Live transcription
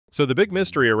So the big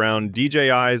mystery around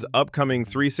DJI's upcoming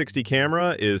 360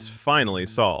 camera is finally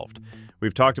solved.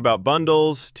 We've talked about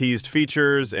bundles, teased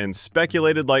features, and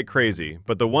speculated like crazy,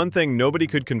 but the one thing nobody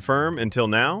could confirm until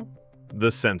now?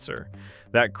 The sensor.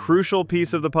 That crucial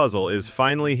piece of the puzzle is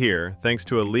finally here thanks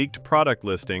to a leaked product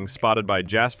listing spotted by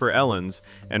Jasper Ellens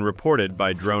and reported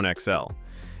by DroneXL.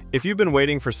 If you've been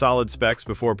waiting for solid specs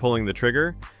before pulling the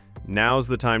trigger, now's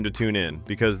the time to tune in,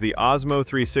 because the Osmo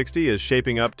 360 is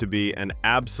shaping up to be an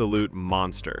absolute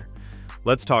monster.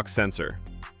 Let's talk sensor.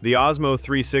 The Osmo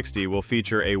 360 will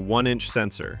feature a 1-inch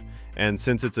sensor, and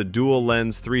since it's a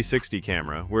dual-lens 360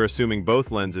 camera, we're assuming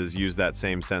both lenses use that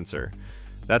same sensor.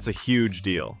 That's a huge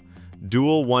deal.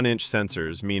 Dual 1-inch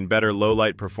sensors mean better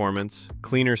low-light performance,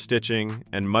 cleaner stitching,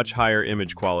 and much higher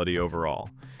image quality overall.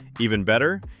 Even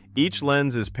better, each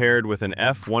lens is paired with an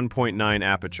f1.9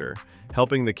 aperture,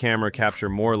 helping the camera capture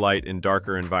more light in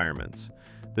darker environments.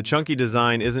 The chunky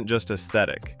design isn't just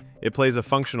aesthetic. It plays a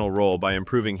functional role by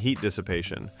improving heat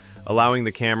dissipation, allowing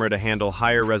the camera to handle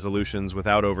higher resolutions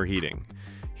without overheating.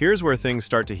 Here's where things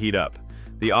start to heat up.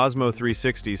 The Osmo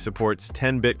 360 supports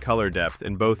 10-bit color depth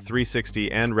in both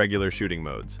 360 and regular shooting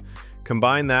modes.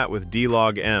 Combine that with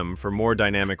D-Log-M for more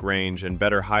dynamic range and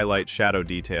better highlight shadow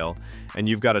detail, and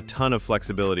you've got a ton of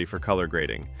flexibility for color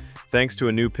grading. Thanks to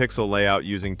a new pixel layout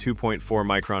using 2.4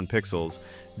 micron pixels,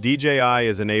 DJI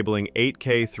is enabling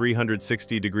 8K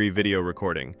 360-degree video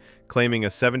recording, claiming a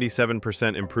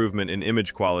 77% improvement in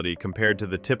image quality compared to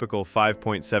the typical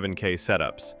 5.7K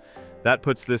setups. That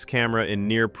puts this camera in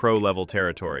near pro-level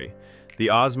territory. The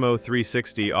Osmo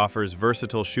 360 offers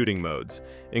versatile shooting modes,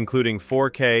 including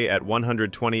 4K at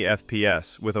 120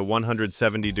 FPS with a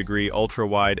 170-degree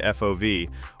ultra-wide FOV,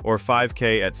 or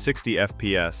 5K at 60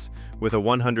 FPS with a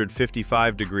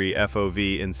 155-degree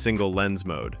FOV in single-lens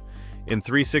mode. In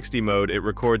 360 mode, it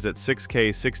records at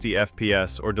 6K 60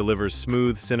 FPS or delivers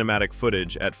smooth cinematic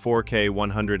footage at 4K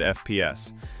 100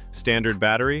 FPS. Standard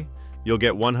battery? You'll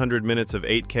get 100 minutes of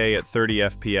 8K at 30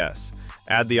 FPS.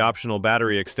 Add the optional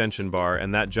battery extension bar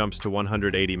and that jumps to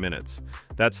 180 minutes.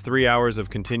 That's 3 hours of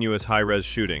continuous high-res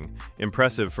shooting.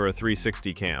 Impressive for a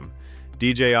 360 cam.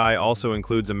 DJI also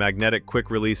includes a magnetic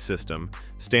quick-release system,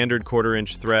 standard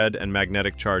quarter-inch thread, and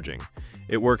magnetic charging.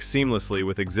 It works seamlessly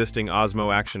with existing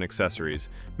Osmo action accessories,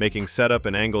 making setup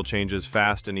and angle changes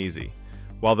fast and easy.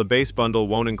 While the base bundle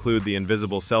won't include the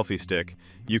invisible selfie stick,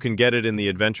 you can get it in the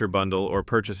Adventure bundle or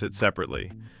purchase it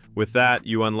separately. With that,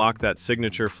 you unlock that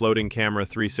signature floating camera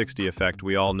 360 effect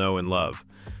we all know and love.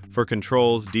 For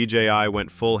controls, DJI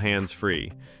went full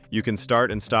hands-free. You can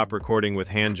start and stop recording with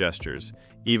hand gestures,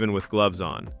 even with gloves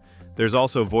on. There's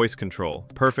also voice control,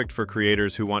 perfect for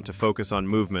creators who want to focus on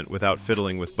movement without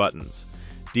fiddling with buttons.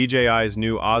 DJI's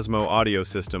new Osmo audio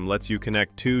system lets you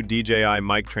connect 2 DJI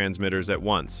mic transmitters at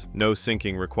once, no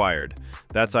syncing required.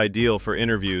 That's ideal for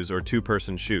interviews or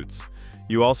two-person shoots.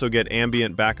 You also get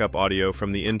ambient backup audio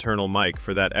from the internal mic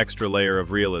for that extra layer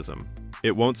of realism.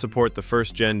 It won't support the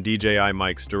first-gen DJI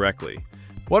mics directly.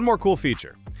 One more cool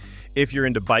feature. If you're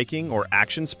into biking or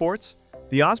action sports,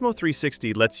 the Osmo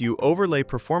 360 lets you overlay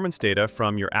performance data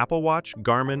from your Apple Watch,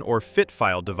 Garmin, or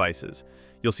Fitfile devices.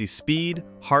 You'll see speed,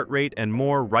 heart rate, and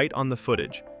more right on the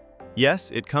footage.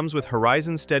 Yes, it comes with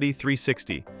Horizon Steady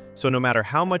 360, so no matter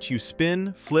how much you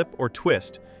spin, flip, or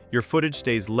twist, your footage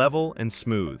stays level and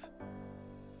smooth.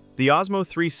 The Osmo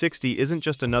 360 isn't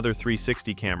just another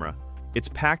 360 camera. It's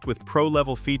packed with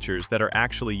pro-level features that are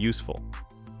actually useful.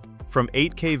 From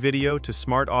 8K video to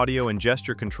smart audio and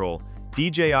gesture control,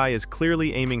 DJI is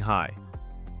clearly aiming high.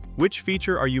 Which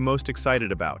feature are you most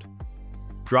excited about?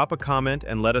 Drop a comment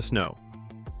and let us know.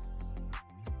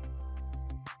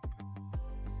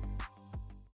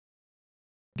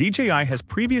 DJI has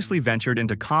previously ventured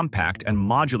into compact and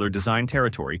modular design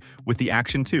territory with the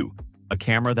Action 2, a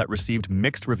camera that received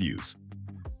mixed reviews.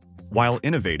 While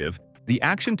innovative, the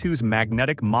Action 2's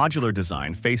magnetic modular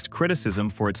design faced criticism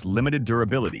for its limited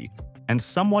durability and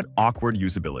somewhat awkward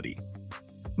usability.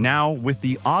 Now, with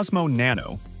the Osmo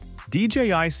Nano,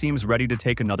 DJI seems ready to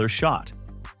take another shot,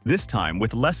 this time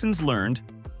with lessons learned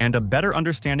and a better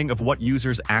understanding of what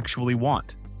users actually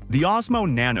want. The Osmo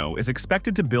Nano is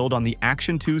expected to build on the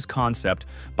Action 2's concept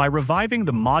by reviving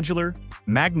the modular,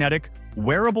 magnetic,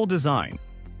 wearable design,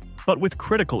 but with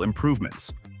critical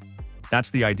improvements. That's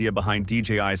the idea behind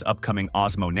DJI's upcoming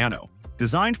Osmo Nano.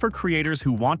 Designed for creators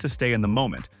who want to stay in the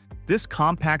moment, this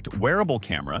compact wearable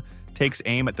camera takes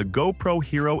aim at the GoPro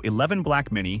Hero 11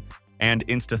 Black Mini and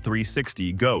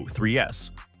Insta360 Go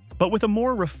 3S, but with a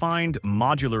more refined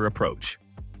modular approach.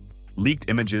 Leaked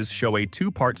images show a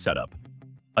two-part setup.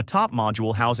 A top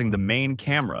module housing the main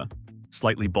camera,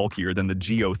 slightly bulkier than the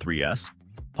Go 3S,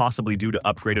 possibly due to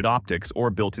upgraded optics or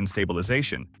built-in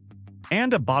stabilization,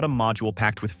 and a bottom module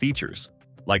packed with features,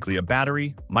 likely a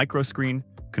battery, microscreen,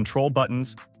 control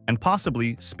buttons, and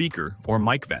possibly speaker or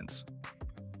mic vents.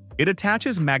 It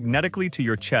attaches magnetically to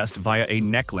your chest via a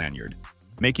neck lanyard,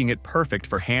 making it perfect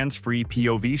for hands-free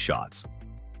POV shots.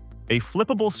 A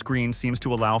flippable screen seems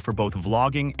to allow for both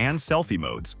vlogging and selfie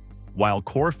modes, while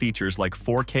core features like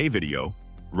 4K video,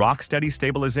 rock-steady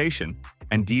stabilization,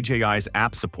 and DJI's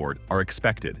app support are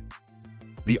expected.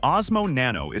 The Osmo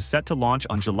Nano is set to launch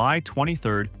on July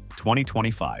 23,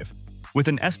 2025, with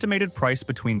an estimated price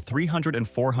between $300 and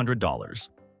 $400.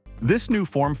 This new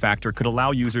form factor could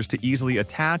allow users to easily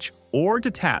attach or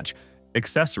detach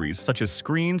accessories such as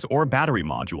screens or battery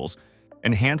modules,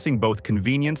 enhancing both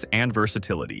convenience and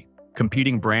versatility.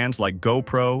 Competing brands like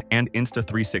GoPro and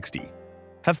Insta360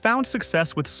 have found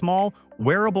success with small,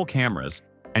 wearable cameras,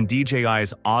 and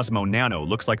DJI's Osmo Nano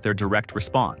looks like their direct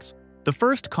response. The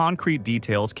first concrete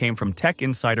details came from tech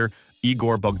insider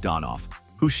Igor Bogdanov,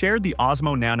 who shared the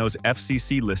Osmo Nano's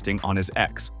FCC listing on his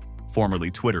X,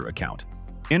 formerly Twitter account.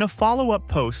 In a follow-up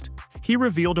post, he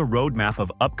revealed a roadmap of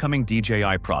upcoming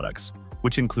DJI products,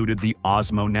 which included the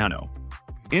Osmo Nano.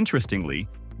 Interestingly,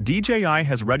 DJI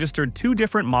has registered two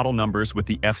different model numbers with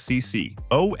the FCC,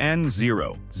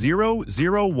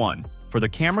 ON00001 for the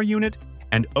camera unit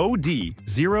and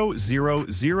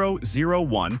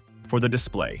OD00001 for the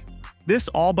display. This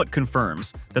all but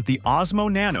confirms that the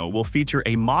Osmo Nano will feature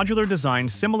a modular design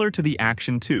similar to the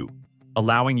Action 2,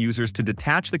 allowing users to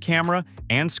detach the camera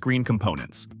and screen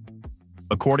components.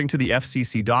 According to the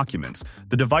FCC documents,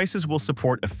 the devices will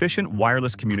support efficient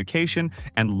wireless communication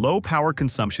and low power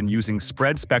consumption using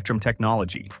spread spectrum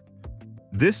technology.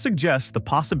 This suggests the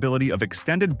possibility of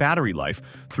extended battery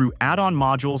life through add-on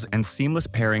modules and seamless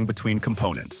pairing between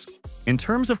components. In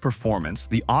terms of performance,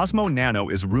 the Osmo Nano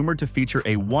is rumored to feature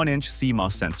a 1-inch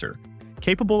CMOS sensor,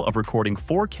 capable of recording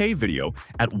 4K video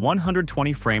at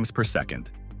 120 frames per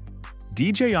second.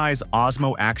 DJI's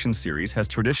Osmo Action series has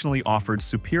traditionally offered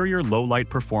superior low-light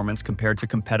performance compared to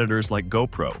competitors like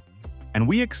GoPro, and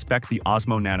we expect the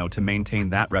Osmo Nano to maintain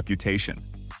that reputation.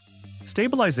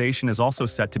 Stabilization is also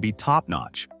set to be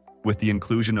top-notch, with the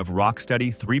inclusion of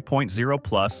Rocksteady 3.0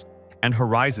 Plus and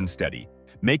Horizon Steady,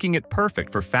 making it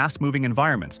perfect for fast-moving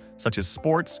environments such as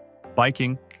sports,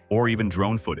 biking, or even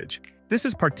drone footage. This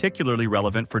is particularly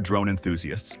relevant for drone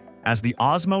enthusiasts, as the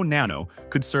Osmo Nano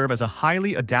could serve as a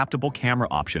highly adaptable camera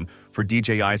option for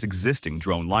DJI's existing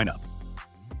drone lineup.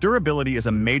 Durability is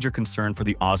a major concern for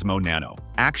the Osmo Nano.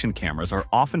 Action cameras are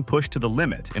often pushed to the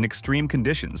limit in extreme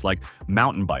conditions like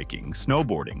mountain biking,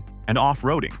 snowboarding, and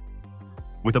off-roading.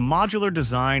 With a modular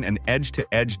design and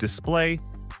edge-to-edge display,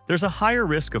 there's a higher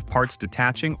risk of parts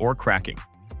detaching or cracking.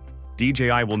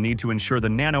 DJI will need to ensure the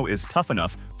Nano is tough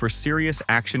enough for serious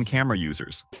action camera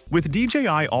users. With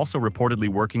DJI also reportedly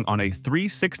working on a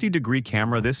 360-degree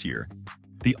camera this year,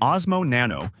 the Osmo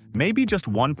Nano may be just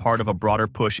one part of a broader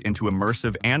push into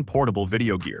immersive and portable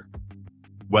video gear.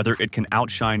 Whether it can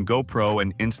outshine GoPro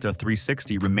and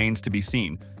Insta360 remains to be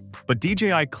seen, but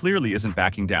DJI clearly isn't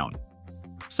backing down.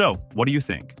 So, what do you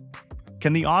think?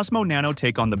 Can the Osmo Nano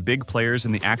take on the big players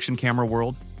in the action camera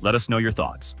world? Let us know your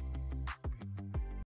thoughts.